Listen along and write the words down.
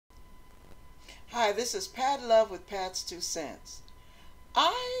Hi, this is Pat Love with Pat's Two Cents.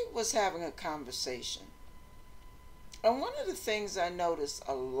 I was having a conversation, and one of the things I noticed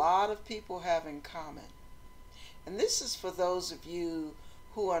a lot of people have in common, and this is for those of you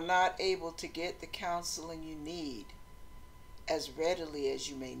who are not able to get the counseling you need as readily as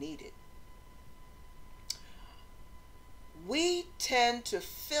you may need it. We tend to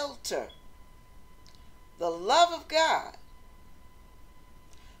filter the love of God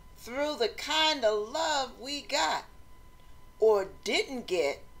through the kind of love we got or didn't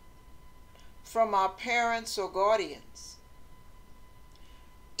get from our parents or guardians.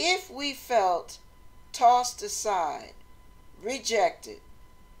 If we felt tossed aside, rejected,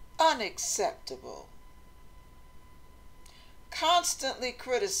 unacceptable, constantly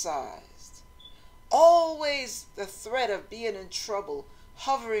criticized, always the threat of being in trouble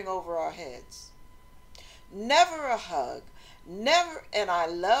hovering over our heads, never a hug, never an I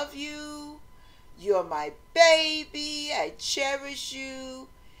love you, you're my baby, I cherish you,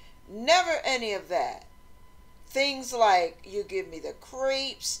 never any of that. Things like, you give me the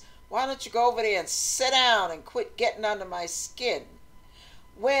creeps, why don't you go over there and sit down and quit getting under my skin?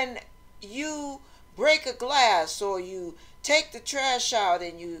 When you break a glass or you take the trash out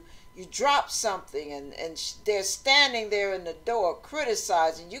and you drop something and they're standing there in the door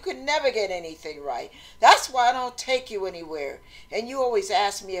criticizing, you could never get anything right. That's why I don't take you anywhere. And you always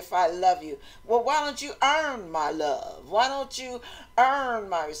ask me if I love you. Well, why don't you earn my love? Why don't you earn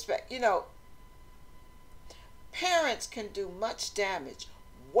my respect? You know, parents can do much damage.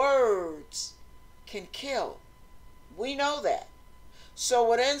 Words can kill. We know that. So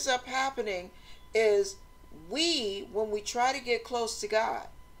what ends up happening is when we try to get close to God,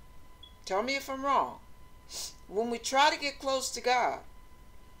 tell me if I'm wrong, when we try to get close to God,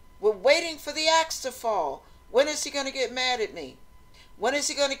 we're waiting for the axe to fall. When is he going to get mad at me? When is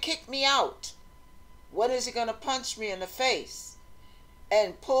he going to kick me out? When is he going to punch me in the face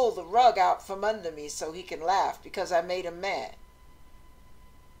and pull the rug out from under me so he can laugh because I made him mad?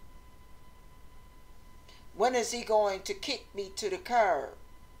 When is he going to kick me to the curb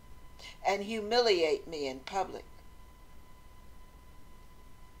and humiliate me in public?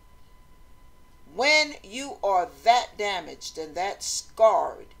 When you are that damaged and that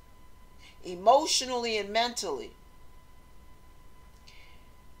scarred, emotionally and mentally,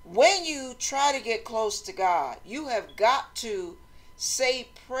 when you try to get close to God, you have got to say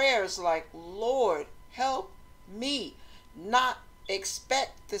prayers like, Lord, help me not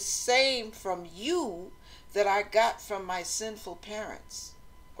expect the same from you that I got from my sinful parents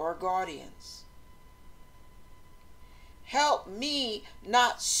or guardians. Help me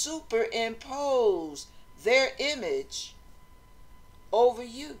not superimpose their image over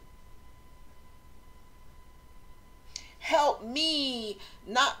you. Help me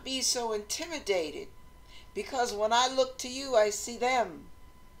not be so intimidated, because when I look to you, I see them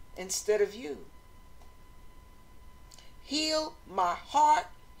instead of you. Heal my heart,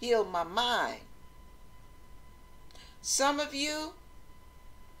 heal my mind. Some of you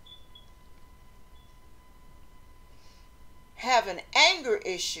have an anger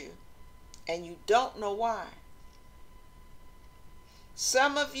issue and you don't know why.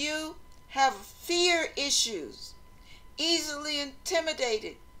 Some of you have fear issues, easily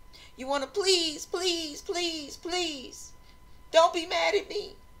intimidated. You want to please, please, please, please. Don't be mad at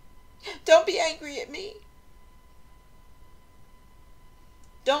me. Don't be angry at me.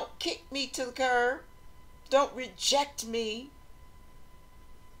 Don't kick me to the curb. Don't reject me.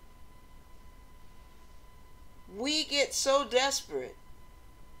 We get so desperate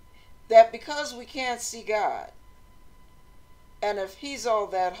that because we can't see God, and if he's all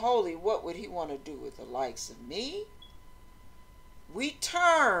that holy, what would he want to do with the likes of me? We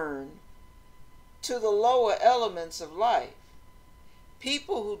turn to the lower elements of life.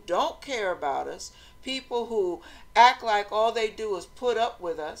 People who don't care about us, people who act like all they do is put up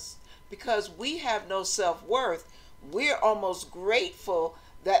with us because we have no self-worth. We're almost grateful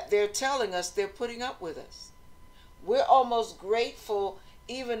that they're telling us they're putting up with us. We're almost grateful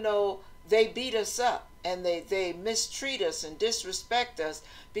even though they beat us up and they mistreat us and disrespect us,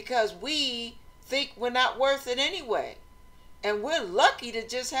 because we think we're not worth it anyway. And we're lucky to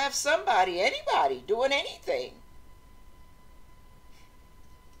just have somebody, anybody, doing anything.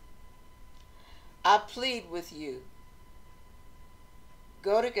 I plead with you.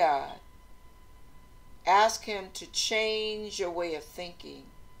 Go to God. Ask him to change your way of thinking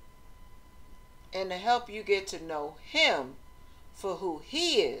and to help you get to know him for who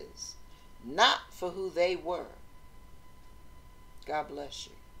he is, not for who they were. God bless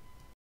you.